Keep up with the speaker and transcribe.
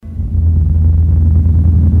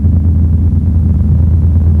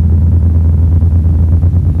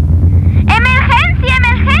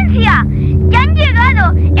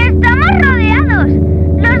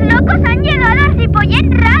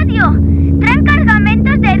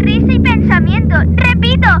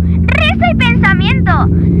repito, rezo y pensamiento.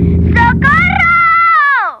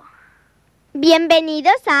 ¡Socorro!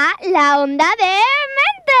 Bienvenidos a la Onda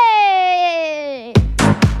D-Mente.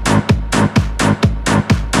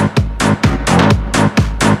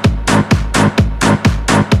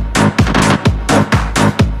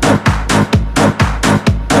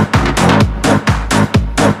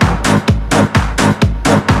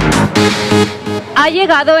 Ha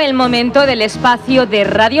llegado el momento del espacio de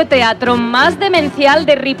radioteatro más demencial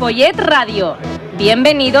de Ripollet Radio.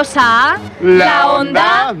 Bienvenidos a La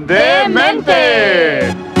Onda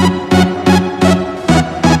D-Mente.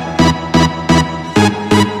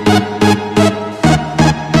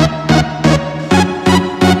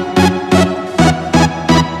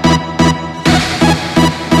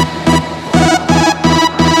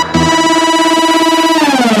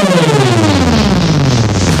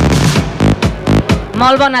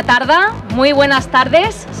 Molt bona tarda, muy buenas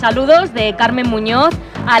tardes, saludos de Carmen Muñoz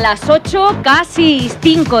a las 8, casi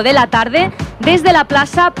 5 de la tarde, desde la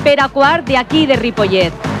Plaza Pere IV de aquí de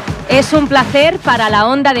Ripollet. Es un placer para la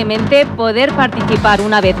Onda D-Mente poder participar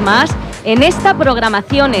una vez más en esta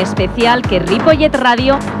programación especial que Ripollet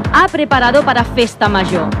Radio ha preparado para Festa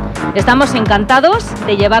Major. Estamos encantados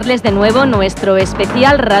de llevarles de nuevo nuestro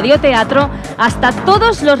especial radioteatro hasta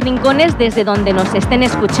todos los rincones desde donde nos estén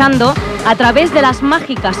escuchando a través de las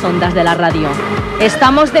mágicas ondas de la radio.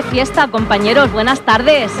 Estamos de fiesta, compañeros. Buenas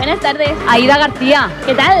tardes. Buenas tardes. Aida García.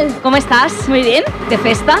 ¿Qué tal? ¿Cómo estás? Muy bien. ¿De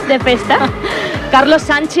festa? De festa. Carlos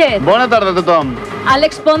Sánchez. Bona tarda a tothom.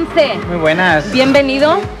 Alex Ponce. Muy buenas.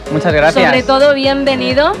 Bienvenido. Muchas gracias. Sobre todo,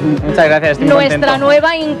 bienvenido. Muchas gracias, estoy muy Nuestra contento.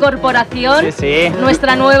 nueva incorporación. Sí, sí.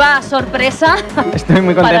 Nuestra nueva sorpresa. Estoy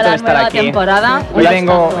muy contento para la de estar nueva aquí. temporada. Hoy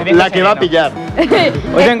vengo La que va a sereno. pillar.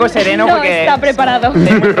 Hoy vengo sereno No porque está preparado.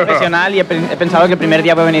 soy muy profesional y he pensado que el primer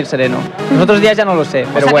día voy a venir sereno. Los otros días ya no lo sé,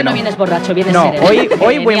 pero O sea bueno. que no vienes borracho, vienes No, sereno.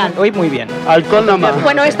 hoy muy bien. Alcohol nada más.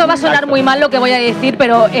 Bueno, esto va a sonar muy mal lo que voy a decir,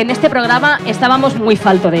 pero en este programa estábamos muy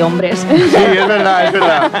falto de hombres. Sí, es verdad, es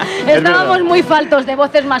verdad. Estábamos muy faltos de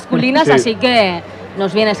voces masculinas, Sí. así que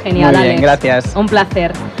nos vienes genial, Muy bien, Alex. gracias. Un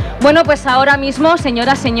placer. Bueno, pues ahora mismo,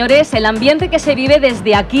 señoras, señores, el ambiente que se vive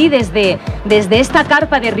desde aquí, desde esta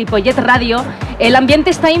carpa de Ripollet Radio, el ambiente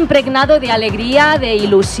está impregnado de alegría, de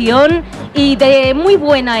ilusión y de muy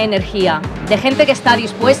buena energía, de gente que está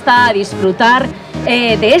dispuesta a disfrutar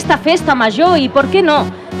de esta festa mayor y, ¿por qué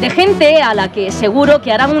no?, de gente a la que seguro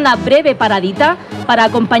que harán una breve paradita para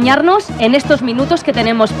acompañarnos en estos minutos que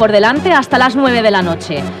tenemos por delante hasta las 9 de la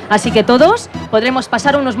noche. Así que todos podremos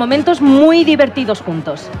pasar unos momentos muy divertidos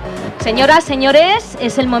juntos. Señoras, señores,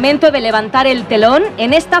 es el momento de levantar el telón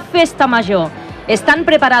en esta festa mayor. ¿Están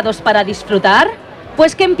preparados para disfrutar?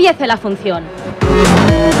 Pues que empiece la función.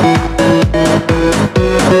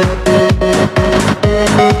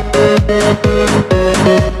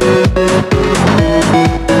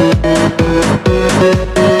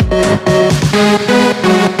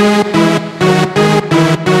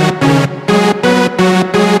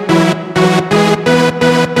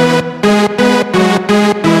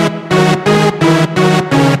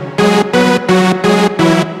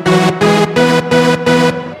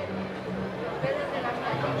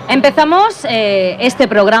 Empezamos este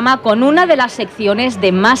programa con una de las secciones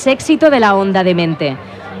de más éxito de la Onda D-Mente,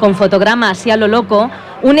 con fotogramas y a lo loco,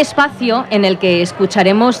 un espacio en el que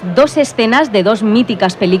escucharemos dos escenas de dos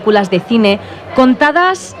míticas películas de cine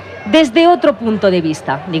contadas desde otro punto de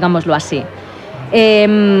vista, digámoslo así.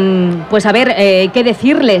 Pues a ver, qué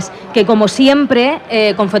decirles, que como siempre,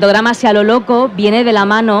 con fotogramas y a lo loco, viene de la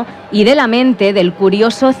mano y de la mente del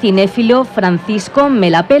curioso cinéfilo Francisco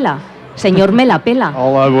Melapela. Señor Melapela.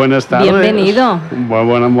 Hola, buenas tardes. Bienvenido.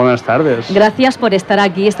 Buenas tardes. Gracias por estar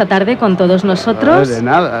aquí esta tarde con todos nosotros. De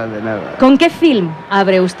nada, de nada. ¿Con qué film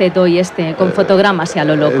abre usted hoy con fotogramas y a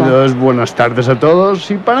lo loco? Buenas tardes a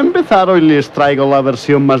todos y para empezar hoy les traigo la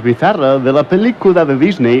versión más bizarra de la película de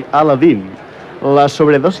Disney, Aladdin. La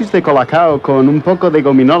sobredosis de colacao con un poco de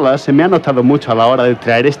gominola se me ha notado mucho a la hora de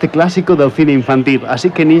traer este clásico del cine infantil, así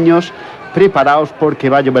que niños, preparaos porque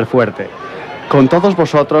va a llover fuerte. Con todos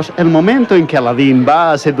vosotros, el momento en que Aladdin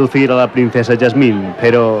va a seducir a la princesa Jasmine,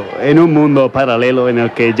 pero en un mundo paralelo en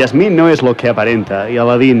el que Jasmine no es lo que aparenta y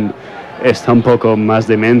Aladdin está un poco más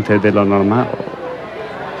demente de lo normal.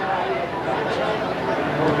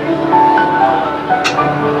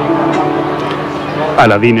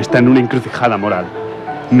 Aladdin está en una encrucijada moral.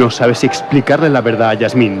 No sabe si explicarle la verdad a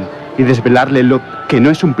Jasmine y desvelarle lo que no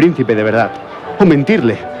es un príncipe de verdad, o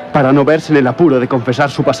mentirle para no verse en el apuro de confesar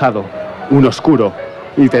su pasado. Un oscuro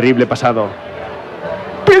y terrible pasado.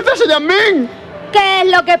 ¡Princesa Jasmine! ¿Qué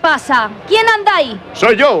es lo que pasa? ¿Quién anda ahí?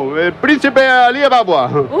 Soy yo, el príncipe Ali Ababa.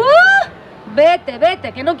 Vete,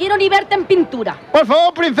 vete, que no quiero ni verte en pintura. Por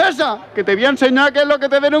favor, princesa, que te voy a enseñar qué es lo que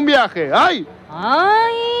te den un viaje. ¡Ay!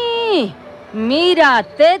 ¡Ay! Mira,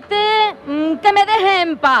 Tete, que me deje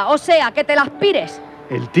en paz, o sea, que te las pires.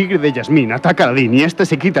 El tigre de Yasmín ataca a Aladín y este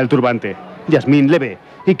se quita el turbante. Yasmín le ve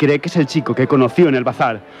y cree que es el chico que conoció en el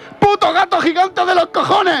bazar. ¡Puto gato gigante de los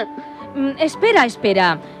cojones! Espera,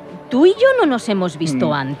 espera. ¿Tú y yo no nos hemos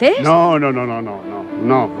visto antes? No.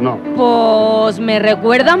 Pues me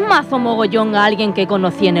recuerdas mazo mogollón a alguien que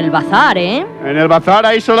conocí en el bazar, ¿eh? En el bazar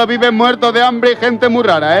ahí solo viven muertos de hambre y gente muy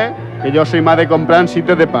rara, ¿eh? Que yo soy más de comprar en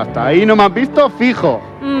sitios de pasta. Ahí no me has visto, fijo.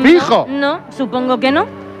 ¡Fijo! No, supongo que no.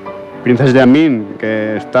 Princesa Yasmín,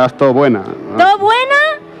 que estás todo buena. ¿Todo buena?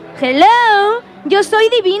 Hello, yo soy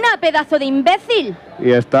divina, pedazo de imbécil.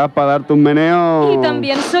 Y estás para darte un meneo... Y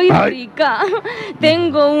también soy rica.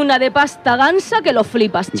 Tengo una de pasta gansa que lo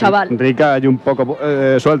flipas, chaval. Rica y un poco...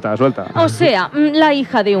 suelta. O sea, la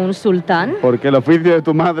hija de un sultán. Porque el oficio de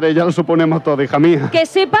tu madre ya lo suponemos todo, hija mía. Que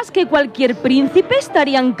sepas que cualquier príncipe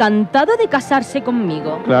estaría encantado de casarse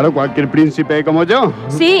conmigo. Claro, cualquier príncipe como yo.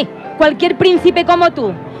 Sí, cualquier príncipe como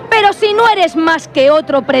tú. Pero si no eres más que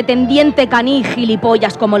otro pretendiente caní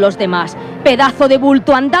gilipollas como los demás. Pedazo de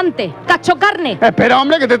bulto andante, cacho carne. Espera,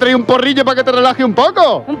 hombre, que te traigo un porrillo para que te relaje un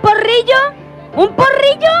poco. ¿Un porrillo? ¿Un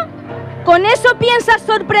porrillo? ¿Con eso piensas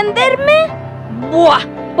sorprenderme? ¡Buah!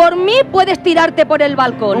 Por mí puedes tirarte por el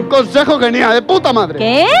balcón. Un consejo genial, de puta madre.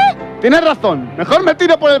 ¿Qué? Tienes razón, mejor me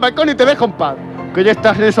tiro por el balcón y te dejo en paz. Que ya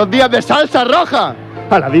estás en esos días de salsa roja.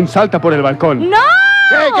 Aladín salta por el balcón. ¡No!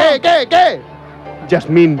 ¿Qué?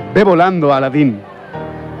 Yasmín ve volando a Aladín.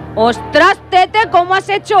 ¡Ostras, Tete! ¿Cómo has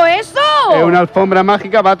hecho eso? Es una alfombra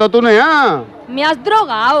mágica para totunear. Me has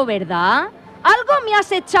drogado, ¿verdad? Algo me has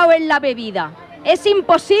echado en la bebida. Es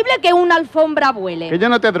imposible que una alfombra vuele. Que yo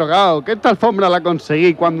no te he drogado, que esta alfombra la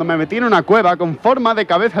conseguí cuando me metí en una cueva con forma de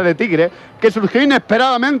cabeza de tigre que surgió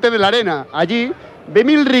inesperadamente de la arena. Allí vi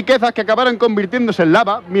 1000 riquezas que acabaron convirtiéndose en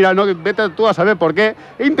lava. Mira, no, vete tú a saber por qué.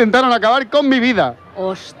 E intentaron acabar con mi vida.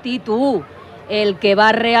 Hosti, tú. El que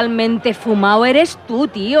va realmente fumado eres tú,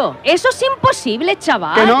 tío. Eso es imposible,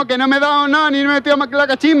 chaval. Que no me he dado nada, ni me he metido la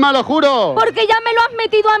cachisma, lo juro. Porque ya me lo has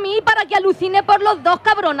metido a mí para que alucine por los dos,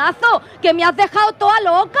 cabronazos. Que me has dejado toda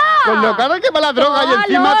loca. Con lo cara que va la droga y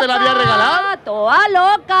encima loca, te la voy a regalar. Toda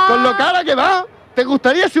loca. Con lo cara que va. ¿Te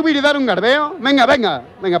gustaría subir y dar un garbeo?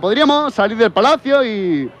 Venga, podríamos salir del palacio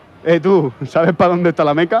y... tú, ¿sabes para dónde está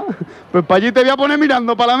la Meca? Pues para allí te voy a poner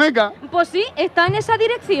mirando para la Meca. Pues sí, está en esa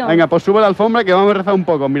dirección. Venga, pues sube la alfombra que vamos a rezar un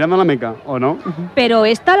poco, mirando a la Meca, ¿o no? ¿Pero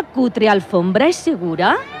esta cutre alfombra es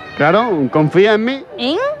segura? Claro, confía en mí.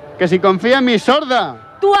 ¿Eh? Que si confía en mí,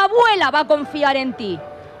 sorda. Tu abuela va a confiar en ti.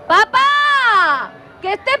 ¡Papá!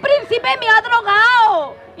 ¡Que este príncipe me ha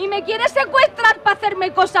drogado! Y me quiere secuestrar para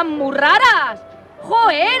hacerme cosas muy raras.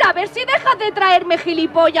 Joder, a ver si dejas de traerme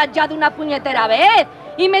gilipollas ya de una puñetera vez.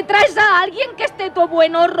 Y me traes a alguien que esté todo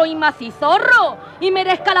buenorro y macizorro y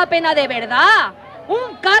merezca la pena de verdad.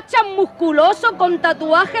 Un cachas musculoso con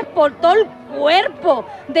tatuajes por todo el cuerpo,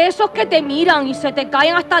 de esos que te miran y se te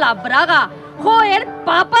caen hasta las bragas. Joder,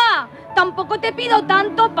 papá, tampoco te pido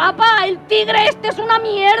tanto, papá. El tigre este es una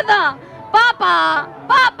mierda. Papá.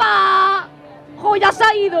 Jo, ya se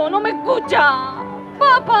ha ido, no me escucha.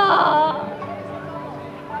 Papá.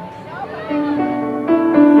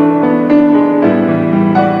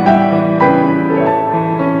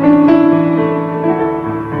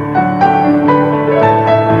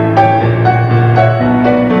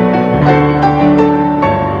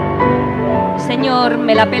 Señor,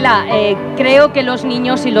 me la pela. Creo que los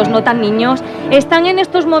niños y los no tan niños están en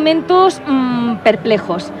estos momentos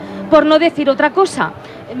perplejos, por no decir otra cosa.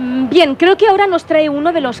 Bien, creo que ahora nos trae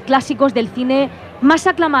uno de los clásicos del cine más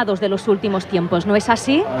aclamados de los últimos tiempos, ¿no es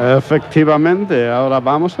así? Efectivamente, ahora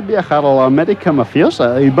vamos a viajar a la América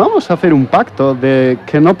mafiosa y vamos a hacer un pacto de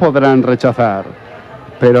que no podrán rechazar.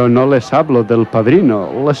 Pero no les hablo del padrino,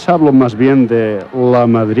 les hablo más bien de la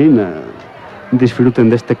madrina. Disfruten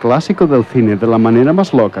de este clásico del cine de la manera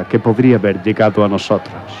más loca que podría haber llegado a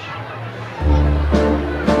nosotros.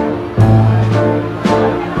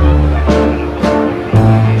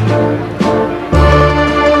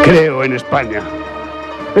 Creo en España.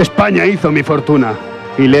 España hizo mi fortuna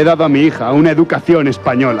y le he dado a mi hija una educación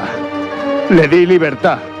española. Le di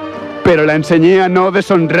libertad, pero la enseñé a no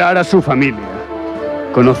deshonrar a su familia.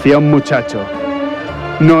 Conocí a un muchacho.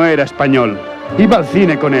 No era español. Iba al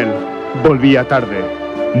cine con él. Volvía tarde.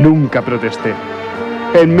 Nunca protesté.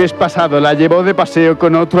 El mes pasado la llevó de paseo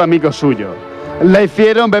con otro amigo suyo. La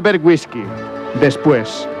hicieron beber whisky.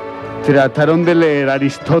 Después, trataron de leer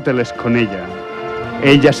Aristóteles con ella.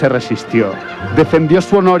 Ella se resistió. Defendió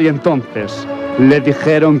su honor y entonces Le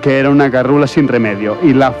dijeron que era una garrula sin remedio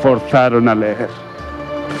y la forzaron a leer.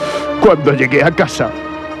 Cuando llegué a casa,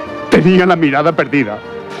 tenía la mirada perdida.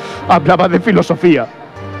 Hablaba de filosofía.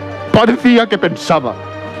 Parecía que pensaba.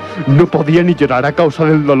 No podía ni llorar a causa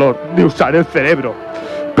del dolor de usar el cerebro.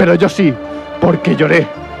 Pero yo sí, porque lloré.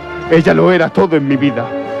 Ella lo era todo en mi vida.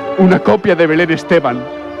 Una copia de Belén Esteban.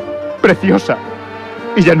 Preciosa.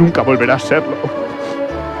 Y ya nunca volverá a serlo.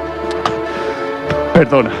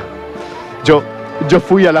 Perdona. Yo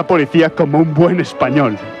fui a la policía como un buen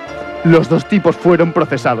español. Los dos tipos fueron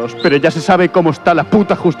procesados, pero ya se sabe cómo está la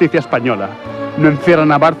puta justicia española. No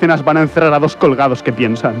encierran a Bárcenas, van a encerrar a dos colgados que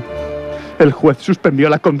piensan. El juez suspendió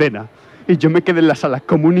la condena y yo me quedé en la sala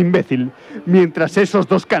como un imbécil, mientras esos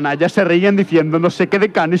dos canallas se reían diciendo no sé qué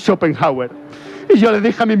de Kant y Schopenhauer. Y yo le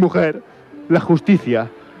dije a mi mujer, la justicia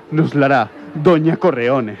nos la hará doña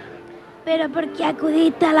Corleone. ¿Pero por qué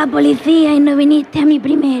acudiste a la policía y no viniste a mí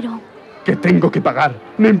primero? Que tengo que pagar,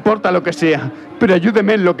 no importa lo que sea, pero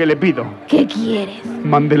ayúdeme en lo que le pido. ¿Qué quieres?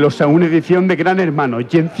 Mándelos a una edición de Gran Hermano y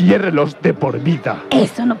enciérrelos de por vida.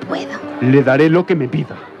 Eso no puedo. Le daré lo que me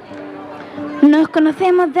pida. Nos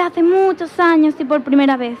conocemos de hace muchos años y por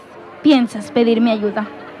primera vez piensas pedirme ayuda.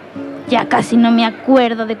 Ya casi no me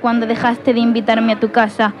acuerdo de cuando dejaste de invitarme a tu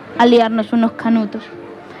casa a liarnos unos canutos.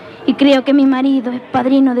 Y creo que mi marido es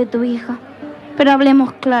padrino de tu hija. Pero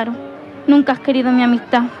hablemos claro. Nunca has querido mi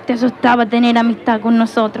amistad. Te asustaba tener amistad con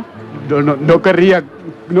nosotros. No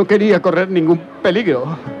quería correr ningún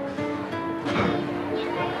peligro.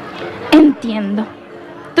 Entiendo.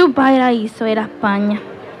 Tu paraíso era España.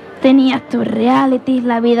 Tenías tus realities,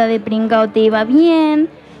 la vida de pringao te iba bien,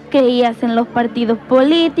 creías en los partidos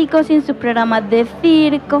políticos y en sus programas de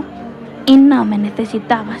circo. Y no me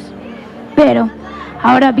necesitabas. Pero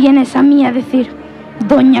ahora vienes a mí a decir,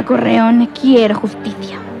 doña Corleone, quiero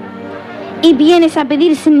justicia. Y vienes a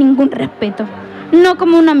pedir sin ningún respeto. No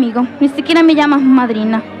como un amigo, ni siquiera me llamas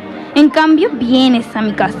madrina. En cambio, vienes a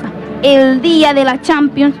mi casa, el día de la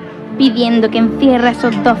Champions, pidiendo que encierre a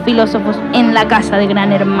esos dos filósofos en la casa de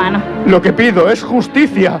Gran Hermano. Lo que pido es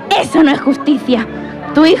justicia. Eso no es justicia.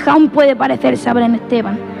 Tu hija aún puede parecerse a Belén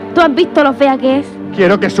Esteban. ¿Tú has visto lo fea que es?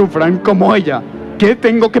 Quiero que sufran como ella. ¿Qué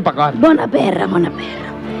tengo que pagar? Bona perra, bona perra.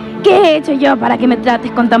 ¿Qué he hecho yo para que me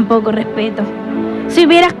trates con tan poco respeto? Si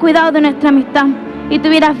hubieras cuidado de nuestra amistad y te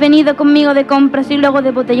hubieras venido conmigo de compras y luego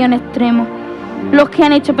de botellón extremo, los que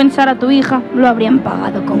han hecho pensar a tu hija lo habrían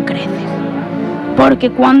pagado con creces. Porque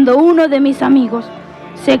cuando uno de mis amigos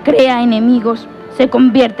se crea enemigos, se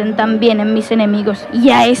convierten también en mis enemigos y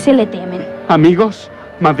a ese le temen. ¿Amigos?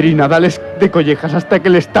 Madrina, dales de collejas hasta que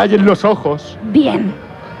les tallen los ojos. Bien,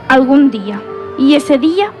 algún día. Y ese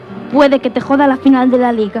día puede que te joda la final de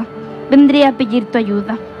la liga. Vendré a pedir tu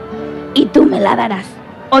ayuda. Y tú me la darás.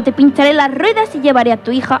 O te pincharé las ruedas y llevaré a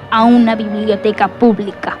tu hija a una biblioteca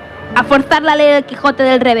pública. A forzarla a leer el Quijote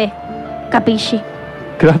del revés. ¿Capisci?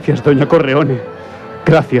 Gracias, doña Corleone.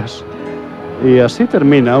 Gracias. Y así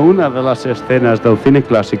termina una de las escenas del cine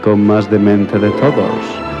clásico más demente de todos.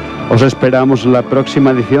 Os esperamos en la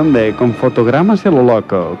próxima edición de Con Fotogramas y a lo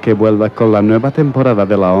Loco, que vuelva con la nueva temporada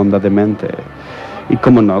de la Onda D-Mente. Y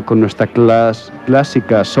como no, con nuestra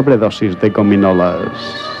clásica sobredosis de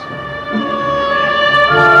gominolas.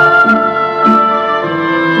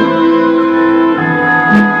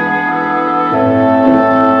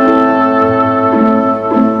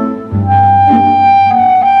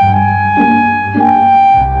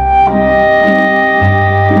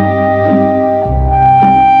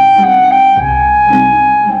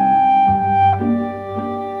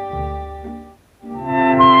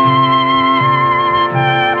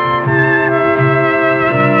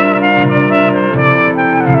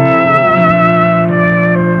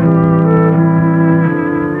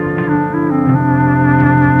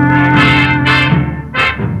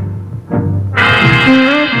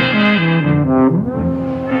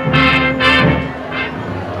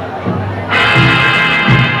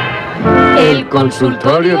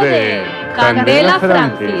 Consultorio de Candela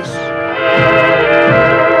Francis.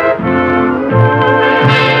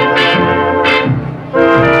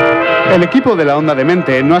 El equipo de la Onda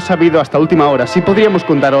D-Mente no ha sabido hasta última hora si podríamos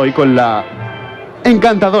contar hoy con la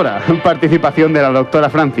encantadora participación de la doctora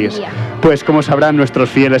Francis. Pues como sabrán nuestros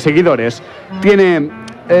fieles seguidores, tiene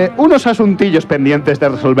unos asuntillos pendientes de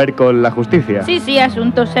resolver con la justicia. Sí,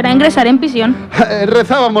 asuntos. Será ingresar en prisión.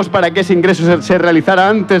 Rezábamos para que ese ingreso se realizara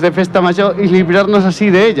antes de Festa Mayor y librarnos así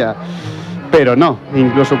de ella. Pero no,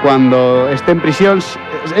 incluso cuando esté en prisión,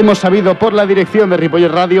 hemos sabido por la dirección de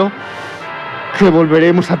Ripollet Radio que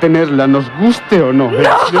volveremos a tenerla, nos guste o no. ¡No!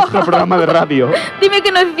 Es nuestro programa de radio. Dime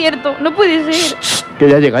que no es cierto, no puede ser. Que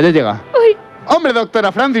ya llega. Uy. Hombre,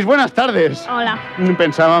 doctora Francis, buenas tardes. Hola.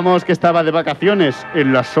 Pensábamos que estaba de vacaciones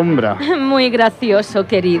en la sombra. Muy gracioso,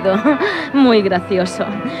 querido. Muy gracioso.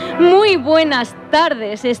 Muy buenas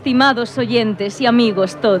tardes, estimados oyentes y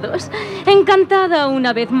amigos todos. Encantada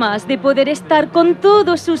una vez más de poder estar con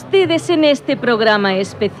todos ustedes en este programa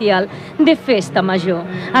especial de Festa Mayor,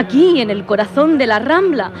 aquí en el corazón de la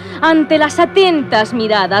Rambla, ante las atentas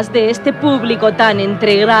miradas de este público tan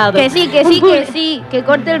entregado. Que sí, que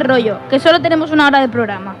corte el rollo, que solo tenemos una hora de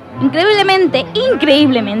programa.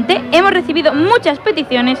 Increíblemente, hemos recibido muchas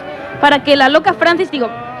peticiones para que la doctora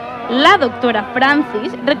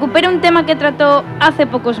Francis recupere un tema que trató hace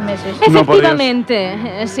pocos meses.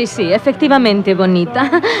 Efectivamente, sí, efectivamente,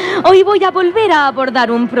 bonita. Hoy voy a volver a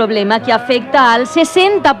abordar un problema que afecta al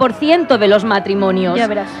 60% de los matrimonios. Ya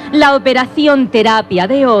verás. La operación terapia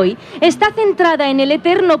de hoy está centrada en el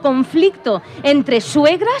eterno conflicto entre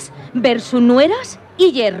suegras versus nueras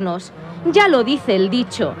y yernos. Ya lo dice el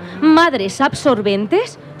dicho, madres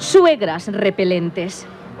absorbentes, suegras repelentes.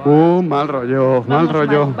 Mal rollo, mal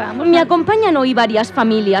rollo. Me acompañan hoy varias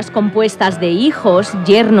familias compuestas de hijos,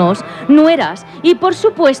 yernos, nueras y por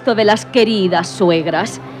supuesto de las queridas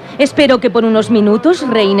suegras. Espero que por unos minutos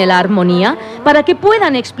reine la armonía para que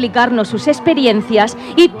puedan explicarnos sus experiencias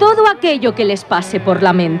y todo aquello que les pase por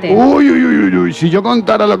la mente. Uy, si yo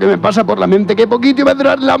contara lo que me pasa por la mente, qué poquito iba a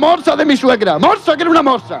durar la morsa de mi suegra. ¡Morsa, que era una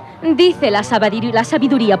morsa! Dice la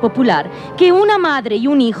sabiduría popular que una madre y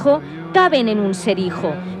un hijo caben en un ser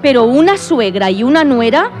hijo, pero una suegra y una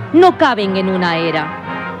nuera no caben en una era.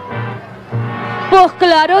 Pues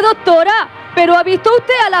claro, doctora, pero ¿ha visto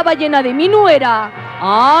usted a la ballena de mi nuera?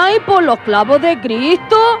 ¡Ay, por los clavos de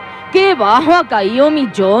Cristo! ¡Qué bajo ha caído mi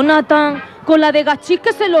Jonathan! Con la de gachis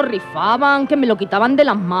que se lo rifaban, que me lo quitaban de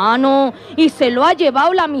las manos, y se lo ha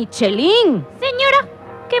llevado la Michelin. Señora,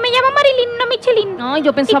 que me llamo Marilyn, no Michelin. No,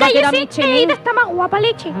 yo pensaba que era Michelin. Ella está más guapa,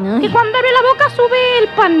 leche. Ay. Que cuando abre la boca sube el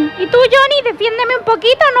pan. Y tú, Johnny, defiéndeme un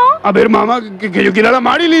poquito, ¿no? A ver, mamá, que yo quiero a la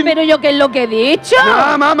Marilyn. ¿Pero yo qué es lo que he dicho?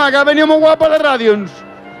 Ah, mamá, que ha venido muy guapa la radio.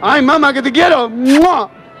 Ay, mamá, que te quiero. ¡Mua!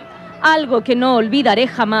 Algo que no olvidaré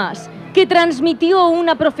jamás, que transmitió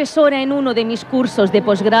una profesora en uno de mis cursos de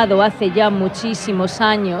posgrado hace ya muchísimos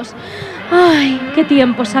años. ¡Ay, qué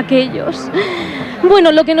tiempos aquellos!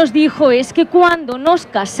 Bueno, lo que nos dijo es que cuando nos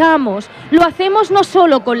casamos, lo hacemos no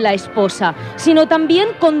solo con la esposa, sino también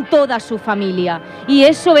con toda su familia. Y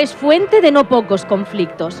eso es fuente de no pocos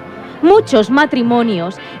conflictos. Muchos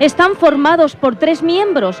matrimonios están formados por 3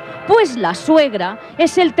 miembros, pues la suegra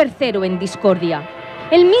es el tercero en discordia.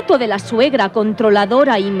 El mito de la suegra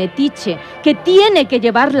controladora y metiche, que tiene que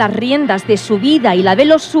llevar las riendas de su vida y la de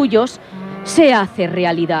los suyos, se hace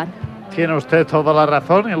realidad. Tiene usted toda la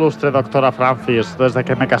razón, ilustre doctora Francis. Desde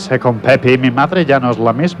que me casé con Pepi, mi madre ya no es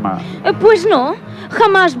la misma. Pues no,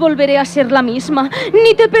 jamás volveré a ser la misma.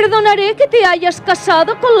 Ni te perdonaré que te hayas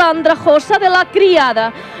casado con la andrajosa de la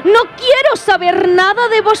criada. No quiero saber nada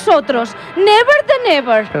de vosotros. Never the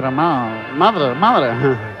never. Pero madre.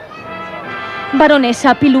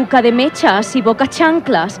 Baronesa Piluca de Mechas y Boca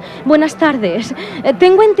Chanclas, buenas tardes.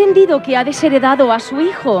 Tengo entendido que ha desheredado a su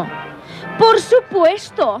hijo. Por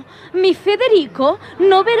supuesto, mi Federico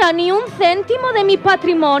no verá ni un céntimo de mi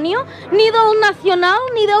patrimonio, ni del nacional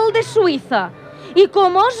ni del de Suiza. Y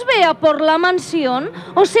como os vea por la mansión,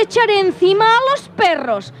 os echaré encima a los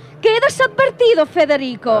perros. ¿Quedas advertido,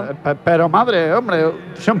 Federico? Pero madre, hombre,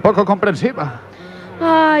 sé un poco comprensiva.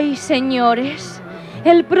 Ay, señores.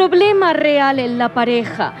 El problema real en la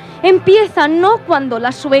pareja empieza no cuando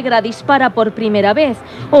la suegra dispara por primera vez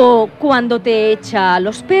o cuando te echa a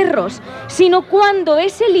los perros, sino cuando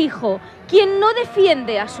es el hijo quien no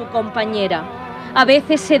defiende a su compañera. A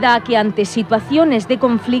veces se da que ante situaciones de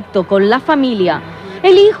conflicto con la familia,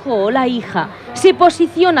 el hijo o la hija se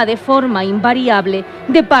posiciona de forma invariable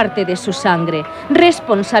de parte de su sangre,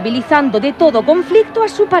 responsabilizando de todo conflicto a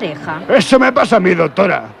su pareja. Eso me pasa a mí,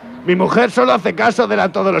 doctora. Mi mujer solo hace caso de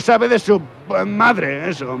todo lo sabe de su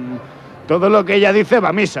madre, eso. Todo lo que ella dice va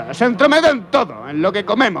a misa. Se entromete en todo, en lo que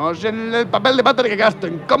comemos, en el papel de váter que gasto,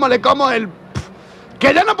 en cómo le como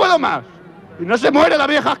 ¡Que ya no puedo más! Y no se muere la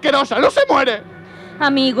vieja asquerosa, ¡no se muere!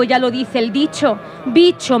 Amigo, ya lo dice el dicho,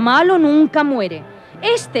 bicho malo nunca muere.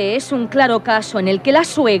 Este es un claro caso en el que la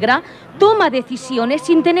suegra toma decisiones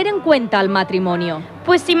sin tener en cuenta al matrimonio.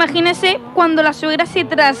 Pues imagínese cuando la suegra se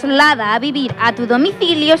traslada a vivir a tu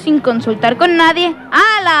domicilio sin consultar con nadie.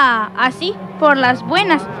 ¡Hala! Así, por las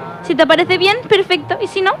buenas. Si te parece bien, perfecto. Y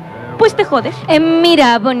si no, pues te jodes.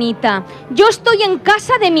 Mira, bonita, yo estoy en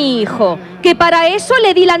casa de mi hijo, que para eso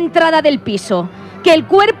le di la entrada del piso. Que el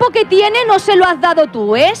cuerpo que tiene no se lo has dado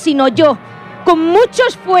tú, sino yo. con mucho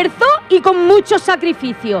esfuerzo y con mucho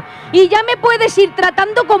sacrificio. Y ya me puedes ir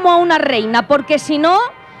tratando como a una reina, porque si no,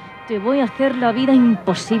 te voy a hacer la vida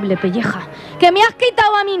imposible, pelleja. ¡Que me has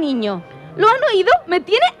quitado a mi niño! ¿Lo han oído? Me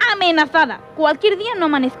tiene amenazada. Cualquier día no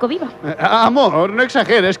amanezco viva. Amor, no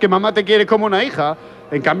exageres, que mamá te quiere como una hija.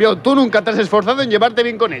 En cambio, tú nunca te has esforzado en llevarte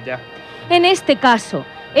bien con ella. En este caso,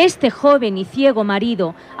 este joven y ciego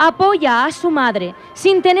marido apoya a su madre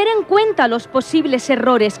sin tener en cuenta los posibles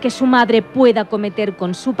errores que su madre pueda cometer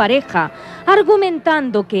con su pareja,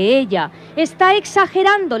 argumentando que ella está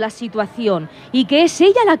exagerando la situación y que es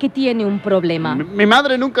ella la que tiene un problema. Mi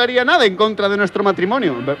madre nunca haría nada en contra de nuestro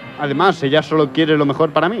matrimonio. Además, ella solo quiere lo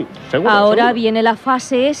mejor para mí. Seguro. Ahora seguro. viene la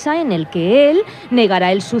fase esa en el que él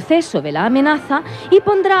negará el suceso de la amenaza y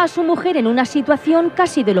pondrá a su mujer en una situación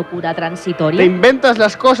casi de locura transitoria. Te inventas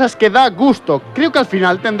las cosas que da gusto. Creo que al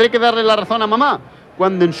final tendré que darle la razón a mamá,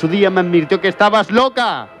 cuando en su día me advirtió que estabas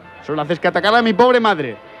loca. Solo haces que atacar a mi pobre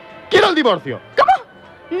madre. ¡Quiero el divorcio! ¿Cómo?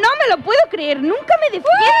 No me lo puedo creer. Nunca me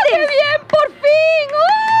defiendes. ¡Qué bien! ¡Por fin!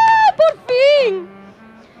 ¡Oh, por fin!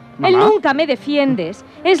 ¿Mamá? El nunca me defiendes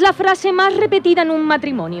es la frase más repetida en un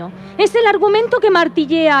matrimonio. Es el argumento que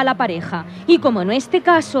martillea a la pareja y, como en este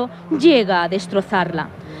caso, llega a destrozarla.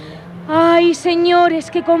 Ay,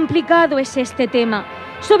 señores, qué complicado es este tema.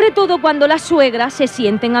 Sobre todo cuando las suegras se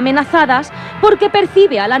sienten amenazadas porque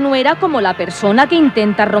percibe a la nuera como la persona que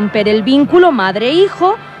intenta romper el vínculo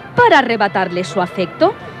madre-hijo para arrebatarle su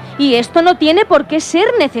afecto. Y esto no tiene por qué ser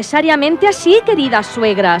necesariamente así, queridas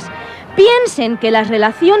suegras. Piensen que las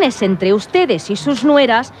relaciones entre ustedes y sus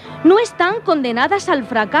nueras no están condenadas al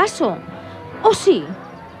fracaso. ¿O sí?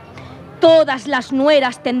 Todas las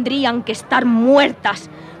nueras tendrían que estar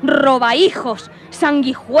muertas. Robahijos,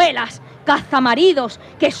 sanguijuelas, cazamaridos,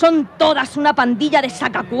 que son todas una pandilla de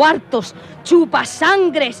sacacuartos,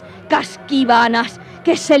 chupasangres, casquivanas,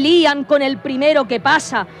 que se lían con el primero que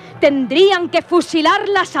pasa. Tendrían que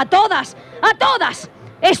fusilarlas a todas, ¡a todas!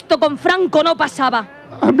 Esto con Franco no pasaba.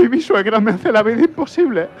 A mí mi suegra me hace la vida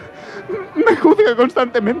imposible. Me juzga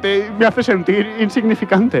constantemente y me hace sentir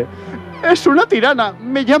insignificante. Es una tirana.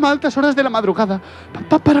 Me llama a altas horas de la madrugada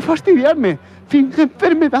para fastidiarme. Finge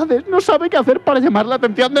enfermedades. No sabe qué hacer para llamar la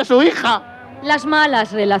atención de su hija. Las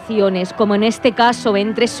malas relaciones, como en este caso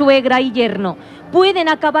entre suegra y yerno, pueden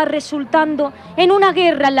acabar resultando en una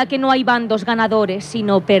guerra en la que no hay bandos ganadores,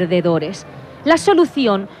 sino perdedores. La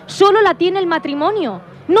solución solo la tiene el matrimonio.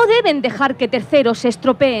 No deben dejar que terceros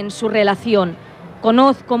estropeen su relación.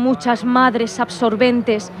 Conozco muchas madres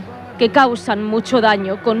absorbentes que causan mucho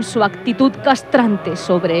daño con su actitud castrante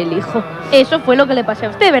sobre el hijo. Eso fue lo que le pasó a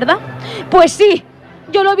usted, ¿verdad? Pues sí,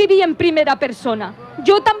 yo lo viví en primera persona.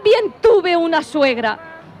 Yo también tuve una suegra.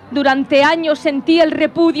 Durante años sentí el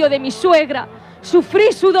repudio de mi suegra.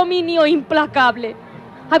 Sufrí su dominio implacable.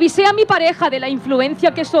 Avisé a mi pareja de la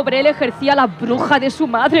influencia que sobre él ejercía la bruja de su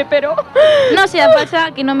madre, pero... No sea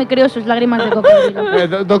falsa, que no me creo sus lágrimas de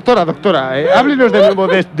cocodrilo. Doctora, háblenos de nuevo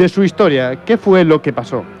de su historia. ¿Qué fue lo que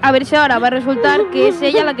pasó? A ver si ahora va a resultar que es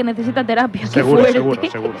ella la que necesita terapia. Seguro.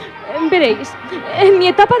 Veréis, en mi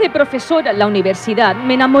etapa de profesora en la universidad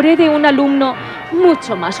me enamoré de un alumno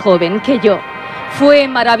mucho más joven que yo. Fue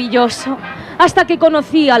maravilloso, hasta que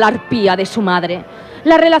conocí a la arpía de su madre.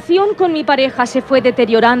 La relación con mi pareja se fue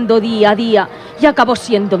deteriorando día a día y acabó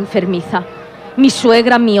siendo enfermiza. Mi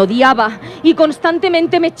suegra me odiaba y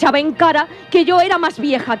constantemente me echaba en cara que yo era más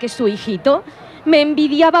vieja que su hijito. Me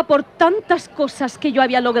envidiaba por tantas cosas que yo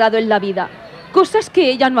había logrado en la vida. Cosas que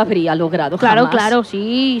ella no habría logrado jamás. Claro,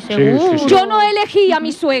 sí, seguro. Sí. Yo no elegí a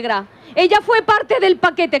mi suegra. Ella fue parte del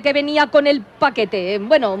paquete que venía con el paquete.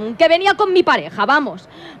 Bueno, que venía con mi pareja, vamos.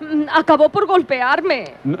 Acabó por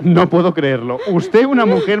golpearme. No puedo creerlo. ¿Usted, una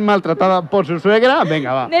mujer maltratada por su suegra?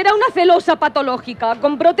 Venga, va. Era una celosa patológica,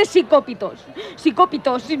 con brotes psicóticos,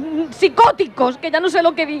 que ya no sé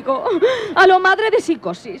lo que digo. A lo madre de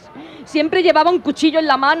psicosis. Siempre llevaba un cuchillo en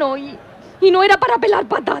la mano y no era para pelar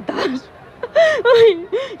patatas. Ay,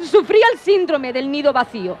 sufría el síndrome del nido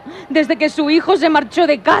vacío desde que su hijo se marchó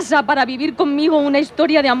de casa para vivir conmigo una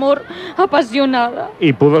historia de amor apasionada.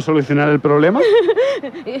 ¿Y pudo solucionar el problema?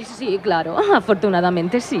 Sí, claro,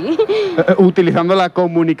 afortunadamente sí. Utilizando la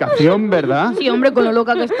comunicación, ¿verdad? Sí, hombre, con lo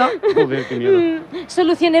loca que está. Joder, qué miedo.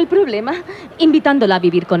 Solucioné el problema invitándola a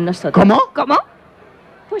vivir con nosotros. ¿Cómo?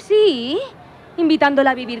 Pues sí,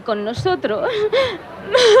 invitándola a vivir con nosotros.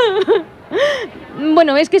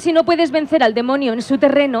 Bueno, es que si no puedes vencer al demonio en su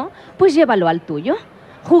terreno, pues llévalo al tuyo.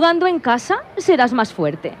 Jugando en casa serás más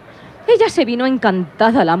fuerte. Ella se vino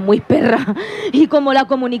encantada, la muy perra. Y como la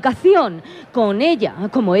comunicación con ella,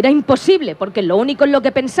 como era imposible, porque lo único en lo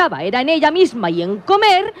que pensaba era en ella misma y en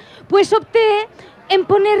comer, pues opté en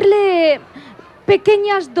ponerle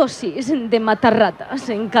pequeñas dosis de matarratas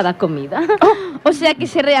en cada comida. O sea que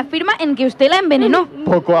se reafirma en que usted la envenenó.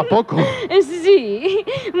 Poco a poco. Sí,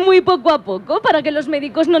 muy poco a poco, para que los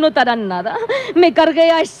médicos no notaran nada. Me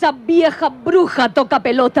cargué a esa vieja bruja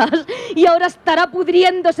tocapelotas y ahora estará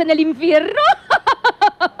pudriéndose en el infierno.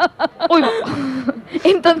 Uy,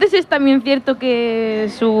 entonces es también cierto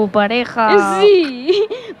que su pareja... Sí,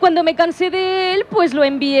 cuando me cansé de él, pues lo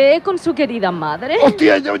envié con su querida madre.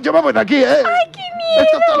 ¡Hostia, yo me voy de aquí, eh! ¡Ay, qué miedo!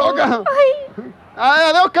 ¡Esto está loca!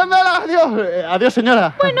 ¡Adiós, Candela! ¡Adiós! Adiós,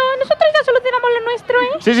 señora. Bueno, nosotros ya solucionamos lo nuestro,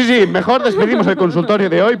 ¿eh? Sí. Mejor despedimos el consultorio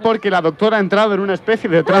de hoy porque la doctora ha entrado en una especie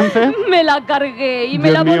de trance. Me la cargué y me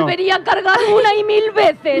Dios la mío. volvería a cargar 1 y 1000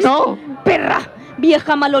 veces. ¡No! ¡Perra!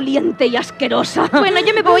 Vieja maloliente y asquerosa. Bueno,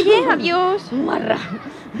 yo me voy, ¿eh? Adiós. Marra.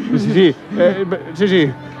 Sí.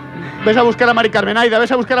 Ves a buscar a Mari Carmen, Aida,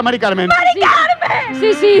 ves a buscar a Mari Carmen. ¡Mari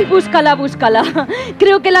Carmen! Sí, búscala.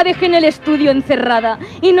 Creo que la dejé en el estudio encerrada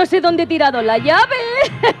y no sé dónde he tirado la llave.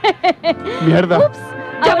 Mierda. Ups.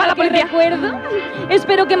 Llama a la Ahora que policía. Recuerdo,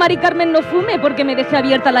 espero que Mari Carmen no fume porque me dejé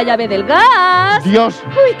abierta la llave del gas. Dios.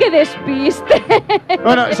 ¡Uy, qué despiste!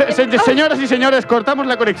 Bueno, señoras y señores, cortamos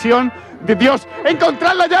la conexión. De Dios,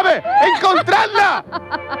 ¡encontrad la llave! ¡Encontradla!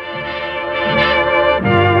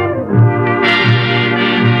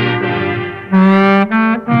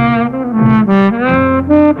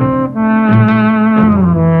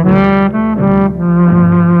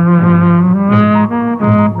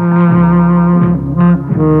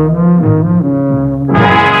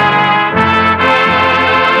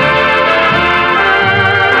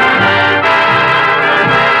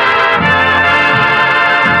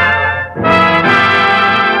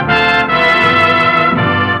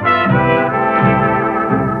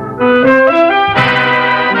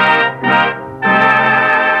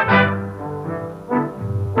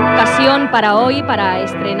 Para hoy, para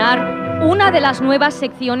estrenar una de las nuevas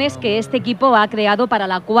secciones que este equipo ha creado para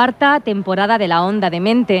la 4ª temporada de la Onda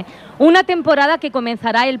D-Mente. Una temporada que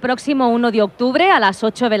comenzará el próximo 1 de octubre a las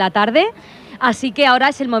 8 de la tarde. Así que ahora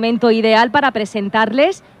es el momento ideal para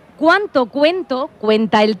presentarles ¿Cuánto cuento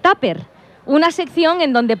cuenta el tupper? Una sección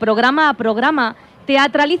en donde programa a programa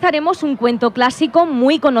teatralizaremos un cuento clásico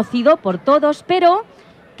muy conocido por todos, pero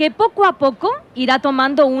que poco a poco irá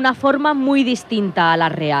tomando una forma muy distinta a la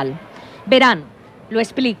real. Verán, lo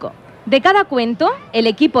explico. De cada cuento, el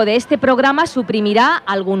equipo de este programa suprimirá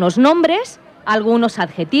algunos nombres, algunos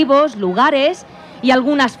adjetivos, lugares y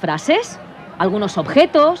algunas frases, algunos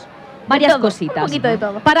objetos, varias cositas. Un poquito de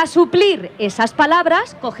todo. Para suplir esas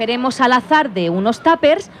palabras, cogeremos al azar de unos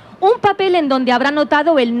tuppers un papel en donde habrá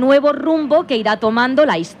notado el nuevo rumbo que irá tomando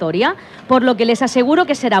la historia, por lo que les aseguro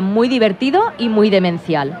que será muy divertido y muy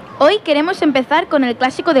demencial. Hoy queremos empezar con el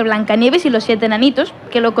clásico de Blancanieves y los 7 enanitos,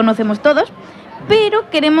 que lo conocemos todos, pero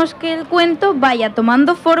queremos que el cuento vaya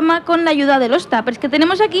tomando forma con la ayuda de los tuppers que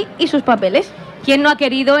tenemos aquí y sus papeles. ¿Quién no ha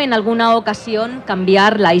querido en alguna ocasión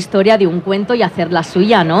cambiar la historia de un cuento y hacerla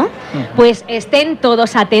suya, no? Pues estén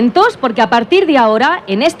todos atentos porque a partir de ahora,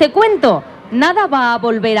 en este cuento, nada va a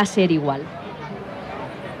volver a ser igual.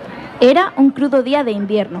 Era un crudo día de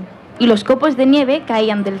invierno y los copos de nieve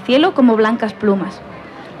caían del cielo como blancas plumas.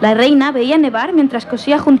 La reina veía nevar mientras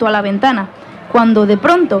cosía junto a la ventana, cuando de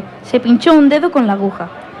pronto se pinchó un dedo con la aguja.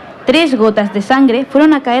 3 gotas de sangre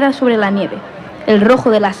fueron a caer sobre la nieve. El rojo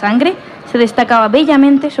de la sangre se destacaba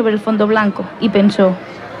bellamente sobre el fondo blanco y pensó: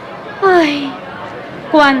 ¡ay!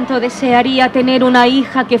 Cuánto desearía tener una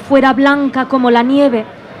hija que fuera blanca como la nieve,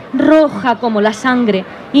 roja como la sangre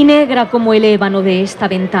y negra como el ébano de esta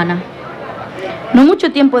ventana. No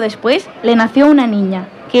mucho tiempo después le nació una niña,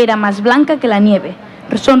 que era más blanca que la nieve,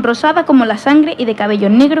 sonrosada como la sangre y de cabello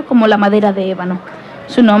negro como la madera de ébano.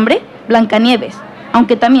 Su nombre, Blancanieves,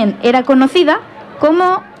 aunque también era conocida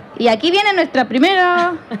como... Y aquí viene nuestra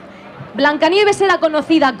primera... Blancanieves era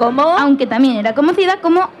conocida como... Aunque también era conocida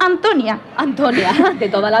como Antonia. Antonia, de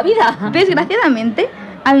toda la vida. Desgraciadamente,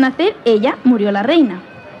 al nacer ella murió la reina.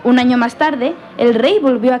 Un año más tarde, el rey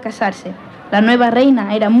volvió a casarse. La nueva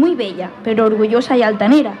reina era muy bella, pero orgullosa y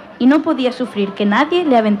altanera, y no podía sufrir que nadie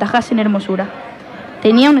le aventajase en hermosura.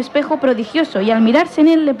 Tenía un espejo prodigioso y al mirarse en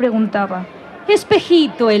él le preguntaba: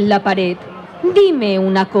 Espejito en la pared, dime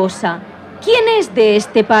una cosa. ¿Quién es de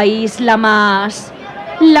este país la más...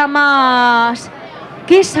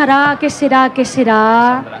 ¿Qué será?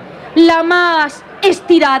 ¿La más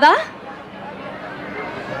estirada?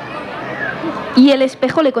 Y el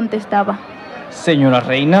espejo le contestaba: Señora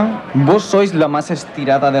reina, vos sois la más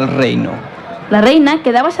estirada del reino. La reina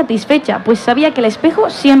quedaba satisfecha, pues sabía que el espejo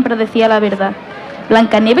siempre decía la verdad.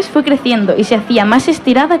 Blancanieves fue creciendo y se hacía más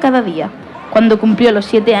estirada cada día. Cuando cumplió los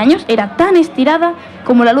 7 años era tan estirada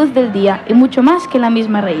como la luz del día y mucho más que la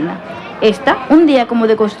misma reina. Esta, un día como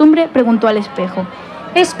de costumbre, preguntó al espejo: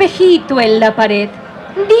 Espejito en la pared,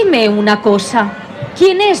 dime una cosa.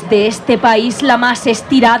 ¿Quién es de este país la más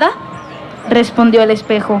estirada? Respondió el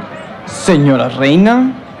espejo: Señora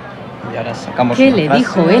reina. Y ahora sacamos ¿Qué una le frase.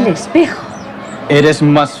 dijo el espejo? Eres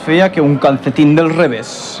más fea que un calcetín del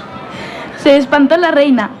revés. Se espantó la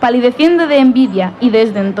reina, palideciendo de envidia, y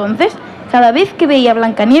desde entonces, cada vez que veía a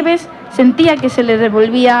Blancanieves, sentía que se le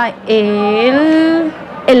revolvía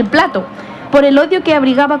el plato, por el odio que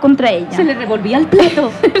abrigaba contra ella. Se le revolvía el plato.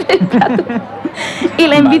 Y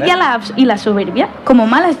la envidia y la soberbia, como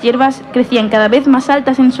malas hierbas, crecían cada vez más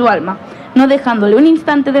altas en su alma, no dejándole un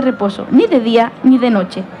instante de reposo, ni de día ni de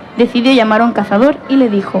noche. Decidió llamar a un cazador y le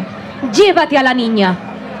dijo: Llévate a la niña,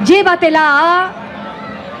 llévatela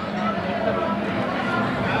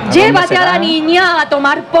Llévate a la niña a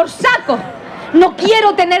tomar por saco. No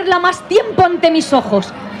quiero tenerla más tiempo ante mis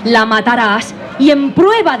ojos. La matarás y en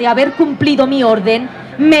prueba de haber cumplido mi orden,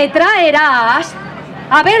 me traerás...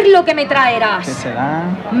 A ver lo que me traerás. ¿Qué será?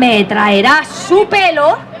 Me traerás su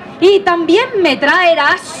pelo y también me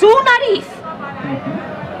traerás su nariz.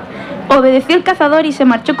 Obedeció el cazador y se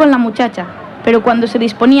marchó con la muchacha, pero cuando se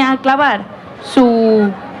disponía a clavar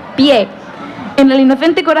su pie en el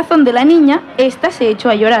inocente corazón de la niña, ésta se echó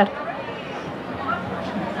a llorar.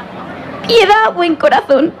 ¡Piedad, buen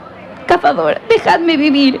corazón! Cazador, dejadme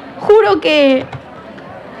vivir. Juro que...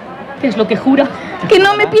 ¿Qué es lo que jura? Que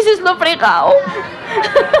no me pises lo fregado.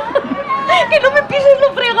 Que no me pises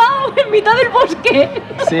lo fregado en mitad del bosque.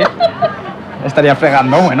 Sí. Estaría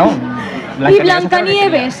fregando, bueno. Y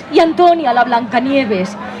Blancanieves, y Antonia la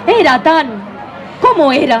Blancanieves, era tan...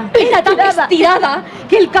 ¿Cómo era? Era tan estirada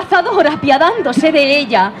que el cazador, apiadándose de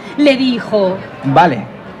ella, le dijo: Vale,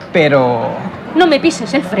 pero... No me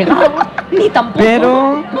pises el fregado, ni tampoco...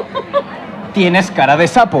 Pero... Tienes cara de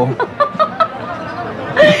sapo.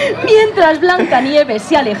 Mientras Blancanieves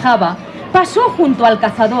se alejaba, pasó junto al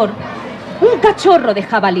cazador un cachorro de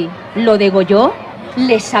jabalí. Lo degolló,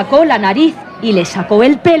 le sacó la nariz y le sacó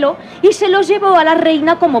el pelo y se los llevó a la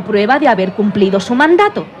reina como prueba de haber cumplido su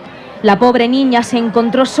mandato. La pobre niña se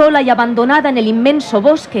encontró sola y abandonada en el inmenso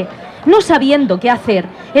bosque. No sabiendo qué hacer,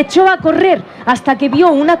 echó a correr hasta que vio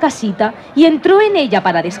una casita y entró en ella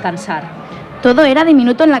para descansar. Todo era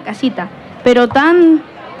diminuto en la casita, pero tan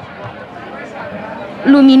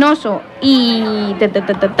luminoso y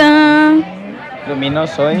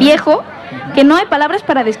Luminoso, ¿eh? viejo que no hay palabras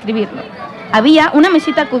para describirlo. Había una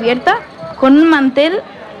mesita cubierta con un mantel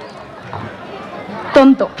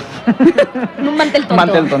tonto. Un mantel tonto.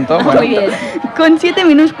 Mantel tonto, bueno. Muy bien. Con 7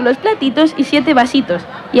 minúsculos platitos y 7 vasitos.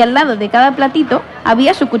 Y al lado de cada platito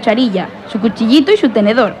había su cucharilla, su cuchillito y su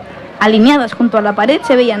tenedor. Alineadas junto a la pared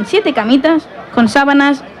se veían 7 camitas con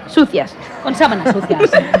sábanas sucias. Con sábanas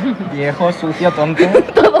sucias. Viejo, sucio, tonto.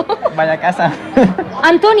 Todo. Vaya casa.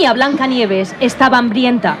 Antonia Blancanieves estaba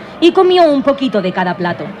hambrienta y comió un poquito de cada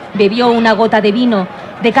plato. Bebió una gota de vino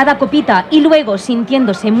de cada copita y luego,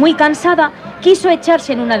 sintiéndose muy cansada, quiso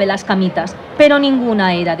echarse en una de las camitas, pero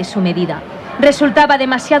ninguna era de su medida. Resultaba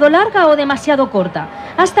demasiado larga o demasiado corta,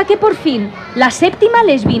 hasta que por fin la 7ª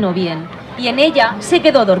les vino bien y en ella se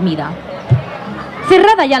quedó dormida.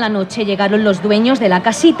 Cerrada ya la noche, llegaron los dueños de la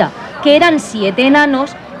casita, que eran 7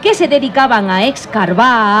 enanos que se dedicaban a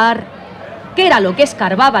escarbar. ¿Qué era lo que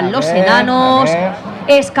escarbaban los enanos?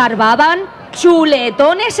 Escarbaban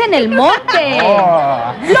chuletones en el monte.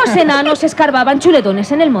 Los enanos escarbaban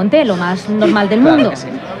chuletones en el monte, lo más normal del mundo. Claro que sí.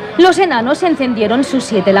 Los enanos encendieron sus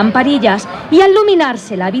 7 lamparillas y al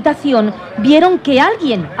iluminarse la habitación vieron que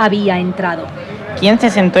alguien había entrado. ¿Quién se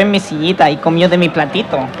sentó en mi sillita y comió de mi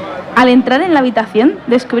platito? Al entrar en la habitación,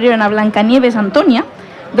 descubrieron a Blancanieves Antonia,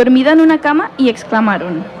 dormida en una cama, y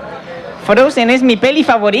exclamaron: Frozen es mi peli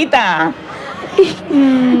favorita.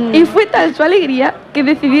 Y fue tal su alegría que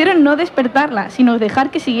decidieron no despertarla, sino dejar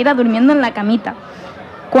que siguiera durmiendo en la camita.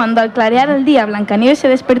 Cuando al clarear el día Blancanieves se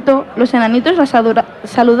despertó, los enanitos la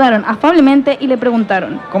saludaron afablemente y le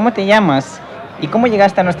preguntaron: ¿Cómo te llamas? ¿Y cómo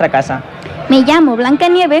llegaste a nuestra casa? Me llamo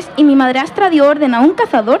Blancanieves y mi madrastra dio orden a un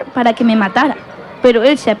cazador para que me matara, pero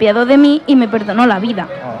él se apiadó de mí y me perdonó la vida.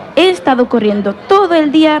 He estado corriendo todo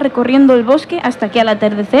el día recorriendo el bosque hasta que al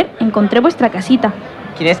atardecer encontré vuestra casita.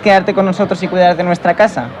 ¿Quieres quedarte con nosotros y cuidar de nuestra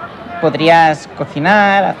casa? Podrías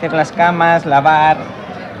cocinar, hacer las camas, lavar,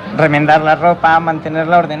 remendar la ropa,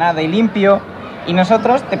 mantenerla ordenada y limpio, y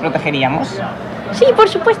nosotros te protegeríamos. Sí, por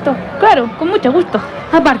supuesto, claro, con mucho gusto.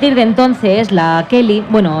 A partir de entonces, la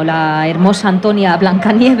hermosa Antonia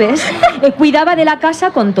Blancanieves, cuidaba de la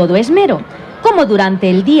casa con todo esmero. Como durante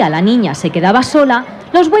el día la niña se quedaba sola,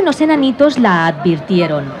 Los buenos enanitos la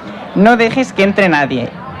advirtieron. No dejes que entre nadie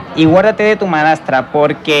y guárdate de tu madrastra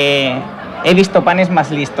porque he visto panes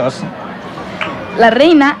más listos. La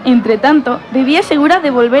reina, entre tanto, vivía segura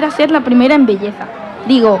de volver a ser la primera en belleza.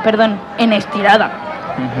 En estirada.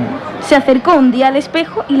 Se acercó un día al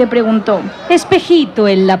espejo y le preguntó: Espejito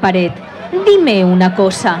en la pared, dime una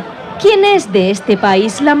cosa. ¿Quién es de este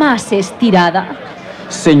país la más estirada?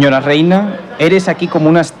 Señora reina, eres aquí como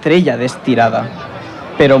una estrella de estirada,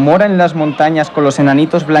 pero mora en las montañas con los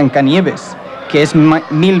enanitos Blancanieves, que es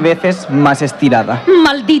 1000 veces más estirada.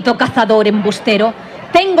 Maldito cazador embustero.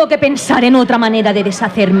 Tengo que pensar en otra manera de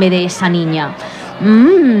deshacerme de esa niña.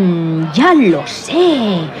 Ya lo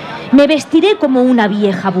sé. Me vestiré como una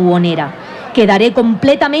vieja buhonera. Quedaré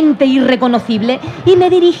completamente irreconocible y me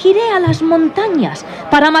dirigiré a las montañas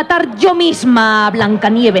para matar yo misma a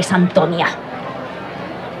Blancanieves Antonia.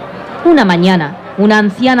 Una mañana, una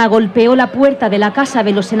anciana golpeó la puerta de la casa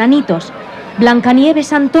de los enanitos.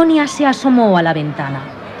 Blancanieves Antonia se asomó a la ventana.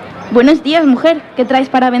 Buenos días, mujer. ¿Qué traes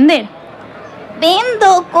para vender?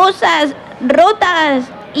 Vendo cosas rotas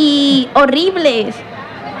y horribles.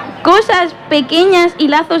 Cosas pequeñas y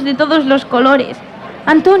lazos de todos los colores.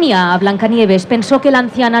 Antonia, Blancanieves, pensó que la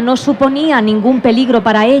anciana no suponía ningún peligro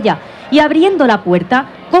para ella y abriendo la puerta,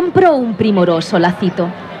 compró un primoroso lacito.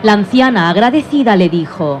 La anciana, agradecida, le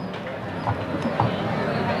dijo: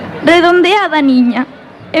 Redondeada, niña.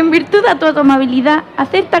 En virtud a tu amabilidad,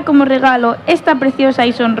 acepta como regalo esta preciosa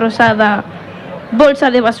y sonrosada bolsa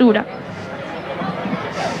de basura.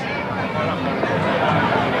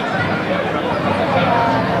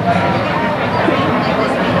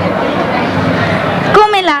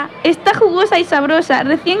 Cómela, está jugosa y sabrosa,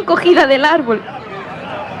 recién cogida del árbol.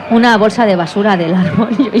 Una bolsa de basura del árbol.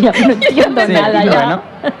 Yo ya no entiendo nada ya.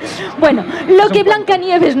 Bueno, lo que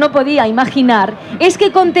Blancanieves no podía imaginar es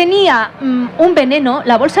que contenía un veneno,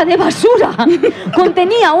 la bolsa de basura,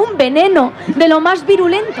 contenía un veneno de lo más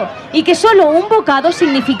virulento y que solo un bocado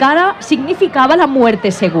significaba la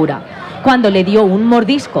muerte segura. Cuando le dio un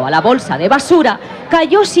mordisco a la bolsa de basura,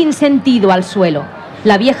 cayó sin sentido al suelo.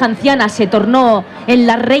 La vieja anciana se tornó en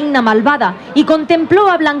la reina malvada y contempló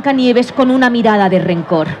a Blancanieves con una mirada de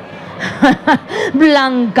rencor.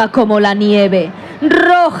 Blanca como la nieve,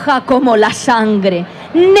 roja como la sangre,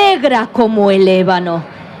 negra como el ébano.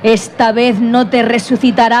 Esta vez no te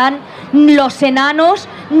resucitarán los enanos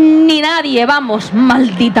ni nadie, vamos,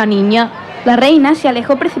 maldita niña. La reina se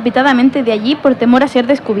alejó precipitadamente de allí por temor a ser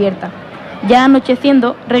descubierta. Ya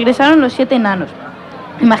anocheciendo, regresaron los 7 enanos.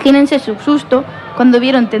 Imagínense su susto cuando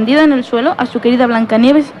vieron tendida en el suelo a su querida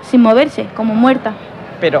Blancanieves sin moverse, como muerta.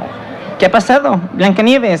 Pero, ¿qué ha pasado?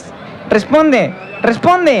 Blancanieves, responde,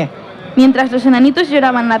 responde. Mientras los enanitos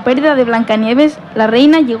lloraban la pérdida de Blancanieves, la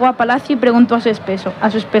reina llegó a palacio y preguntó a su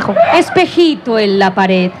espejo: Espejito en la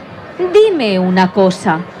pared, dime una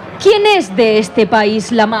cosa. ¿Quién es de este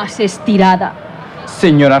país la más estirada?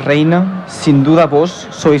 Señora reina, sin duda vos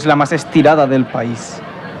sois la más estirada del país.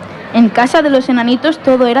 En casa de los enanitos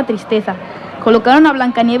todo era tristeza. Colocaron a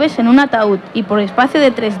Blancanieves en un ataúd y por espacio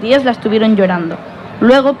de 3 días la estuvieron llorando.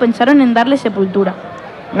 Luego pensaron en darle sepultura.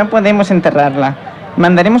 No podemos enterrarla.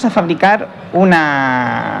 Mandaremos a fabricar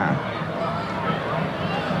una...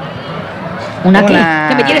 ¿Una qué?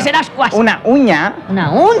 ¿Que me tienes en ascuas? Una uña.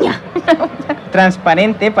 ¿Una uña?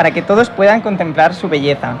 Transparente para que todos puedan contemplar su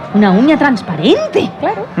belleza. ¿Una uña transparente?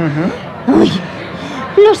 Claro. Uy.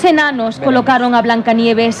 Los enanos colocaron a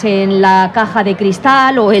Blancanieves en la caja de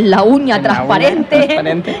cristal o en la uña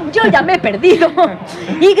transparente. Yo ya me he perdido.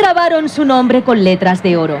 Y grabaron su nombre con letras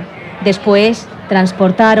de oro. Después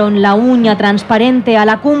transportaron la uña transparente a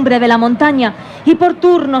la cumbre de la montaña y por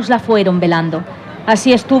turnos la fueron velando.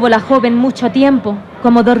 Así estuvo la joven mucho tiempo,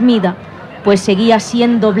 como dormida, pues seguía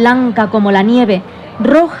siendo blanca como la nieve,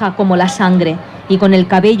 roja como la sangre y con el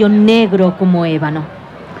cabello negro como ébano.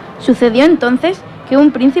 Sucedió entonces que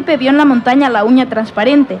un príncipe vio en la montaña la uña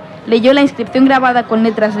transparente, leyó la inscripción grabada con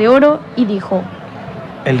letras de oro y dijo: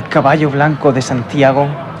 El caballo blanco de Santiago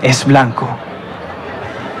es blanco.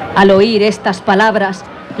 Al oír estas palabras,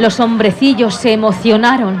 los hombrecillos se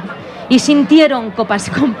emocionaron y sintieron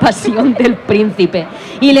compasión del príncipe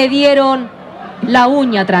y le dieron la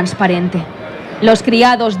uña transparente. Los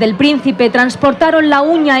criados del príncipe transportaron la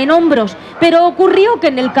uña en hombros, pero ocurrió que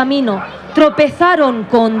en el camino tropezaron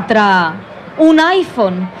contra un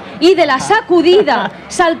iPhone y de la sacudida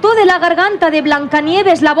saltó de la garganta de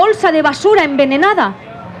Blancanieves la bolsa de basura envenenada.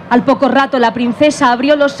 Al poco rato la princesa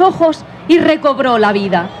abrió los ojos y recobró la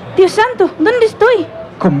vida. Dios santo, ¿dónde estoy?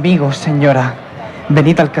 Conmigo, señora.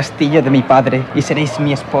 Venid al castillo de mi padre y seréis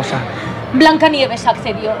mi esposa. Blancanieves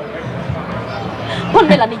accedió.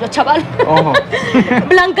 Ponme el anillo, chaval. Ojo.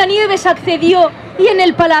 Blancanieves accedió y en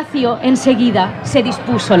el palacio enseguida se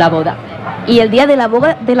dispuso la boda. Y el día de la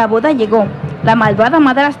boda llegó. La malvada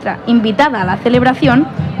madrastra, invitada a la celebración,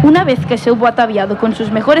 una vez que se hubo ataviado con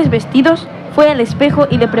sus mejores vestidos, fue al espejo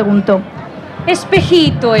y le preguntó: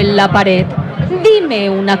 Espejito en la pared,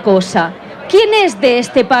 dime una cosa. ¿Quién es de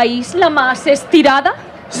este país la más estirada?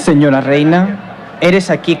 Señora reina,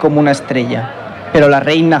 eres aquí como una estrella, pero la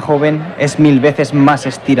reina joven es 1000 veces más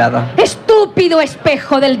estirada. ¡Estúpido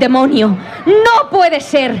espejo del demonio! ¡No puede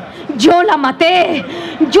ser! ¡Yo la maté!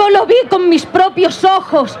 ¡Yo lo vi con mis propios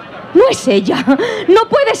ojos! ¡No es ella! ¡No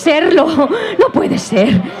puede serlo! ¡No puede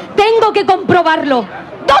ser! ¡Tengo que comprobarlo!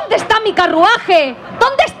 ¿Dónde está mi carruaje?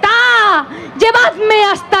 ¿Dónde está? ¡Llevadme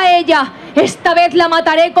hasta ella! ¡Esta vez la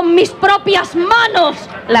mataré con mis propias manos!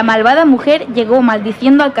 La malvada mujer llegó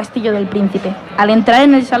maldiciendo al castillo del príncipe. Al entrar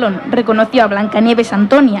en el salón, reconoció a Blancanieves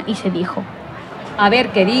Antonia y se dijo: A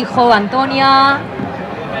ver qué dijo Antonia.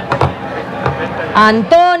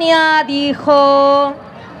 Antonia dijo: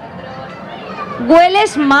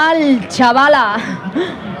 Hueles mal, chavala.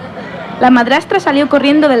 La madrastra salió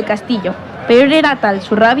corriendo del castillo, pero era tal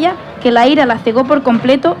su rabia que la ira la cegó por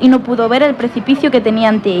completo y no pudo ver el precipicio que tenía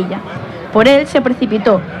ante ella. Por él se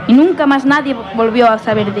precipitó y nunca más nadie volvió a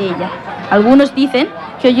saber de ella. Algunos dicen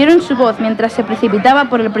que oyeron su voz mientras se precipitaba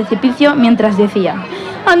por el precipicio mientras decía: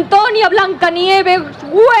 Antonia Blancanieves,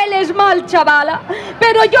 hueles mal, chavala,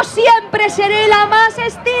 pero yo siempre seré la más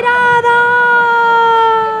estirada.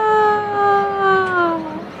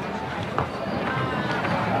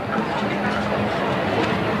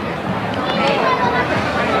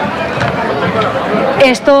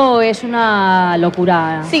 Esto es una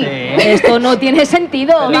locura. Sí. Esto no tiene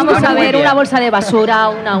sentido. Vamos a ver una bolsa de basura,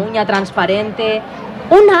 una uña transparente,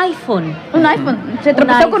 un iPhone. Un iPhone. Se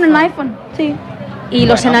tropezó con un iPhone. Sí. Y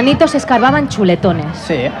los enanitos escarbaban chuletones.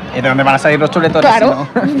 Sí, ¿y de dónde van a salir los chuletones? Claro.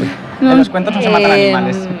 Si no? En los cuentos no se matan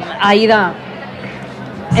animales. Aida,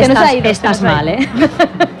 Se nos ha ido, estás se nos ha mal, ¿eh?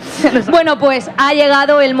 Bueno, pues ha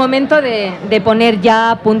llegado el momento de poner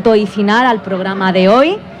ya punto y final al programa de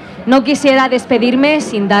hoy. No quisiera despedirme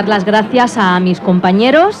sin dar las gracias a mis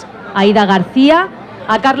compañeros, a Aida García,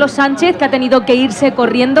 a Carlos Sánchez, que ha tenido que irse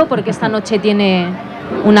corriendo porque esta noche tiene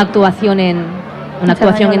una actuación en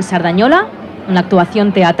Sardañola, una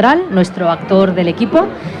actuación teatral, nuestro actor del equipo.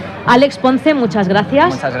 Alex Ponce, muchas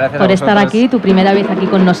gracias por estar aquí, tu primera vez aquí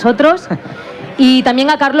con nosotros. Y también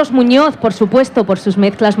a Carlos Muñoz, por supuesto, por sus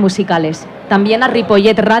mezclas musicales. También a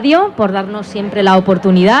Ripollet Radio, por darnos siempre la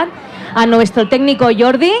oportunidad. A nuestro técnico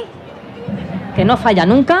Jordi, que no falla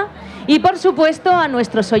nunca. Y, por supuesto, a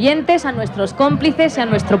nuestros oyentes, a nuestros cómplices y a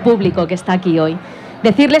nuestro público que está aquí hoy.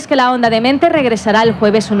 Decirles que la Onda D-Mente regresará el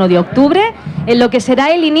jueves 1 de octubre, en lo que será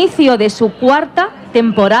el inicio de su cuarta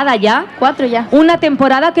temporada ya. 4 ya. Una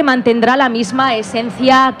temporada que mantendrá la misma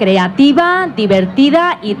esencia creativa,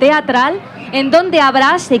 divertida y teatral, en donde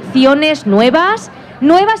habrá secciones nuevas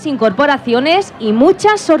incorporaciones y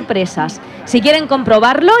muchas sorpresas. Si quieren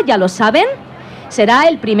comprobarlo, ya lo saben, será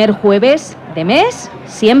el primer jueves de mes,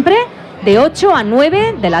 siempre, de 8 a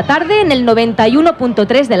 9 de la tarde en el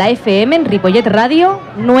 91.3 de la FM en Ripollet Radio,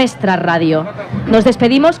 nuestra radio. Nos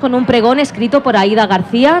despedimos con un pregón escrito por Aida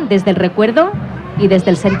García desde el recuerdo y desde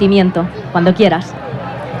el sentimiento. Cuando quieras.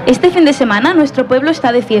 Este fin de semana nuestro pueblo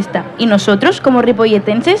está de fiesta y nosotros, como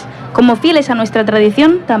ripolletenses, como fieles a nuestra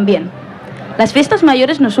tradición, también. Las fiestas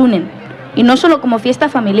mayores nos unen, y no solo como fiesta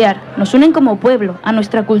familiar, nos unen como pueblo, a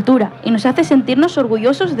nuestra cultura, y nos hace sentirnos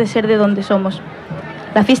orgullosos de ser de donde somos.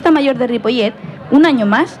 La fiesta mayor de Ripollet, un año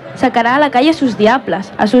más, sacará a la calle a sus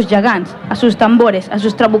diaplas, a sus llagans, a sus tambores, a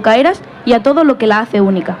sus trabucaeras y a todo lo que la hace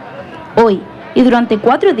única. Hoy, y durante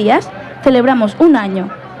 4 días, celebramos un año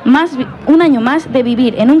más de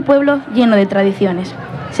vivir en un pueblo lleno de tradiciones.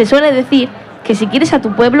 Se suele decir que si quieres a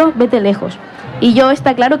tu pueblo, vete lejos. Y yo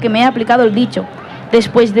está claro que me he aplicado el dicho.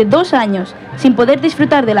 Después de 2 años sin poder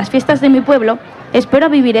disfrutar de las fiestas de mi pueblo, espero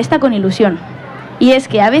vivir esta con ilusión. Y es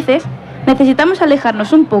que a veces necesitamos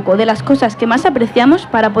alejarnos un poco de las cosas que más apreciamos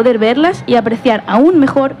para poder verlas y apreciar aún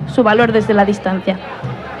mejor su valor desde la distancia.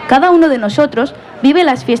 Cada uno de nosotros vive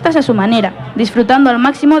las fiestas a su manera, disfrutando al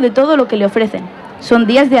máximo de todo lo que le ofrecen. Son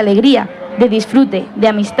días de alegría, de disfrute, de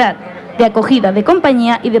amistad, de acogida, de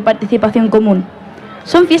compañía y de participación común.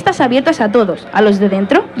 Son fiestas abiertas a todos, a los de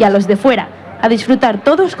dentro y a los de fuera, a disfrutar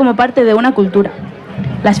todos como parte de una cultura.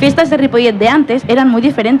 Las fiestas de Ripollet de antes eran muy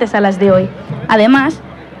diferentes a las de hoy. Además,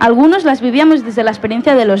 algunos las vivíamos desde la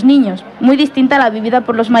experiencia de los niños, muy distinta a la vivida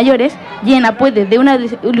por los mayores, llena puede de una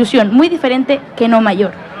ilusión muy diferente que no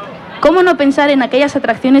mayor. ¿Cómo no pensar en aquellas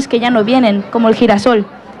atracciones que ya no vienen, como el girasol?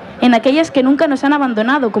 En aquellas que nunca nos han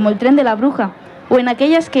abandonado, como el tren de la bruja, o en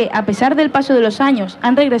aquellas que, a pesar del paso de los años,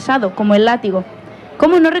 han regresado, como el látigo.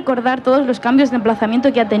 ¿Cómo no recordar todos los cambios de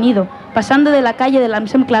emplazamiento que ha tenido, pasando de la calle de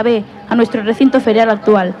l'Amsem Clavé a nuestro recinto ferial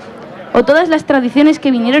actual? O todas las tradiciones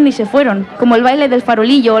que vinieron y se fueron, como el baile del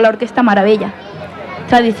farolillo o la orquesta Maravilla.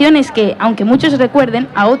 Tradiciones que, aunque muchos recuerden,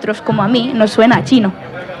 a otros, como a mí, nos suena a chino.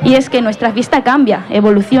 Y es que nuestra fiesta cambia,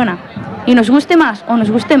 evoluciona. Y nos guste más o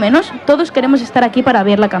nos guste menos, todos queremos estar aquí para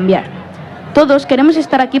verla cambiar. Todos queremos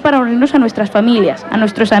estar aquí para unirnos a nuestras familias, a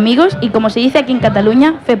nuestros amigos y, como se dice aquí en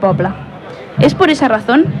Cataluña, fer poble. Es por esa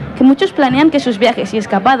razón que muchos planean que sus viajes y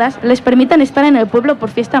escapadas les permitan estar en el pueblo por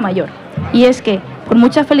fiesta mayor. Y es que, por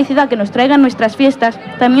mucha felicidad que nos traigan nuestras fiestas,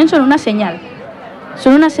 también son una señal.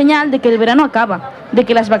 Son una señal de que el verano acaba, de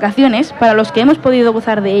que las vacaciones, para los que hemos podido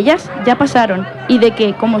gozar de ellas, ya pasaron y de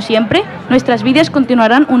que, como siempre, nuestras vidas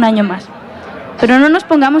continuarán un año más. Pero no nos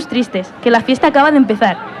pongamos tristes, que la fiesta acaba de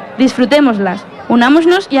empezar. Disfrutémoslas,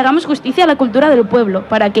 unámonos y hagamos justicia a la cultura del pueblo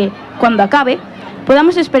para que, cuando acabe,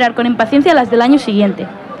 podamos esperar con impaciencia las del año siguiente.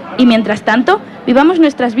 Y mientras tanto, vivamos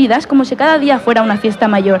nuestras vidas como si cada día fuera una fiesta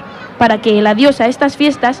mayor, para que el adiós a estas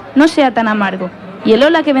fiestas no sea tan amargo y el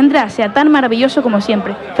hola que vendrá sea tan maravilloso como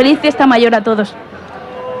siempre. ¡Feliz fiesta mayor a todos!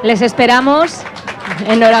 Les esperamos.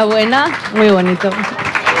 Enhorabuena. Muy bonito.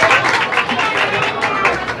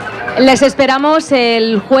 Les esperamos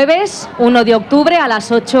el jueves 1 de octubre a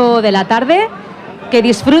las 8 de la tarde. Que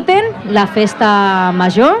disfruten la festa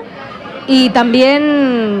mayor y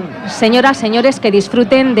también, señoras, señores, que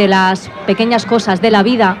disfruten de las pequeñas cosas de la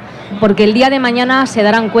vida, porque el día de mañana se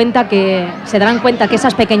darán cuenta que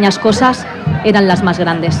esas pequeñas cosas eran las más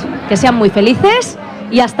grandes. Que sean muy felices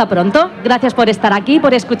y hasta pronto. Gracias por estar aquí y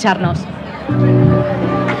por escucharnos.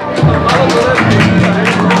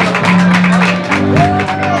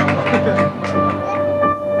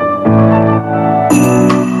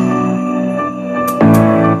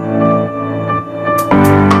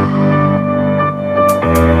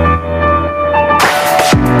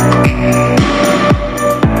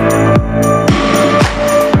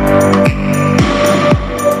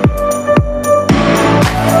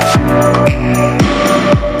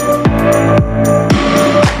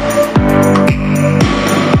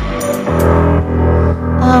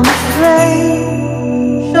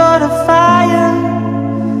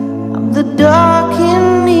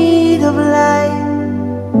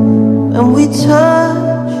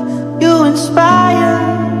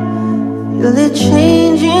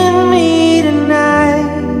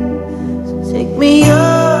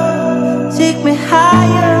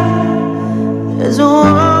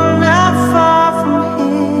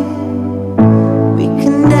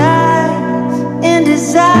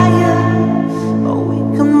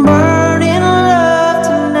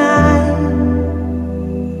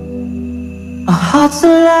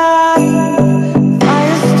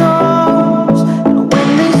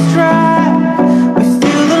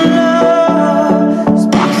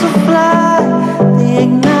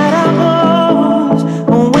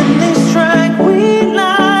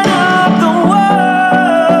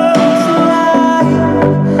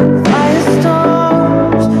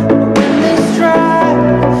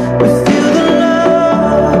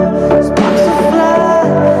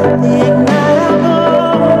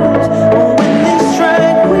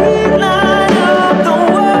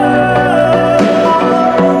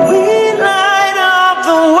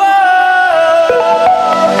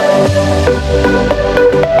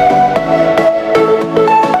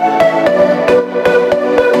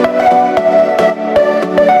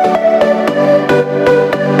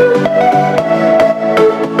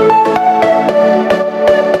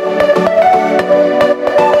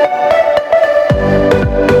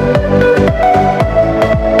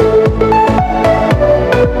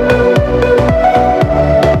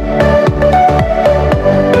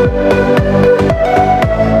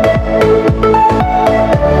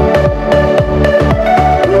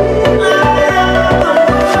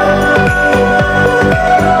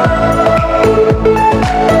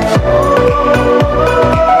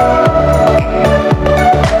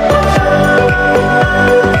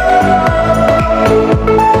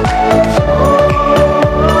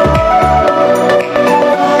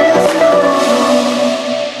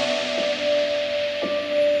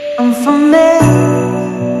 I'm from there.